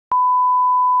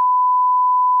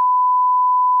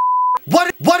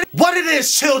What it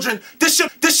is, children? This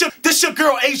your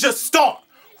girl Asia Star.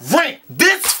 Rant.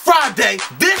 This Friday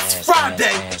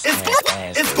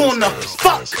is gonna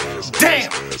fuck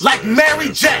damn like Mary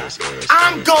J.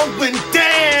 I'm going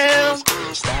down.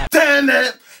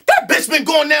 That bitch been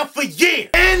going down for years.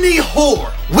 Any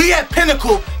whore. We at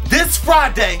Pinnacle this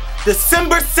Friday,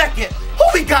 December 2nd. Who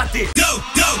we got there? Go.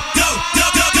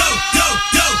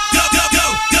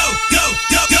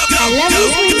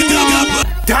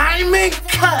 Diamond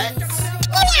Cuts,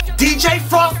 DJ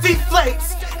Frosty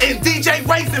Flakes, and DJ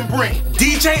Raisin Bran,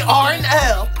 DJ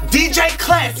R&L, DJ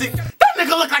Classic. That nigga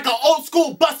look like an old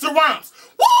school Busta Rhymes.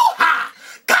 Woo-ha!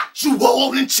 Got you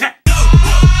all in check.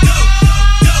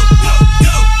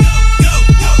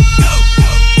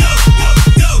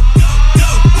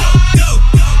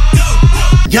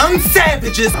 Young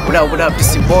Savages. What up?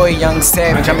 This your boy Young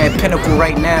Savage. I'm at Pinnacle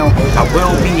right now. I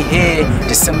will be here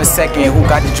December 2nd. Who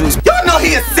got the juice? Y'all know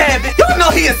he a savage.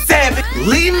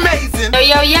 Lee Mason.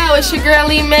 Yo, it's your girl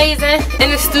Lee Mason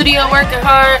in the studio working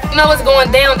hard. You know what's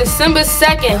going down December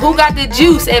 2nd. Who got the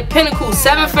juice at Pinnacle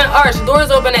 7th and Arch?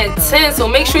 Doors open at 10, so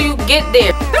make sure you get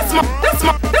there. That's my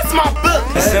book.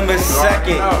 December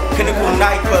 2nd, Pinnacle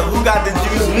nightclub. Who got the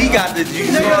juice? We got the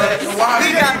juice. We got the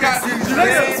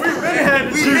juice.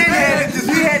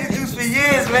 We had the juice for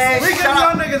years, man. We give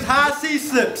y'all niggas high C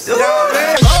sips.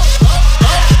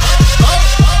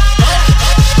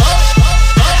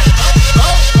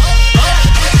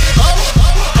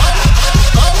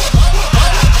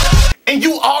 And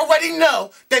you already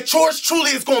know that yours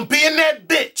truly is gonna be in that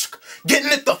bitch,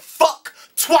 getting it the fuck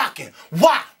twacking.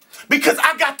 Why? Because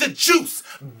I got the juice.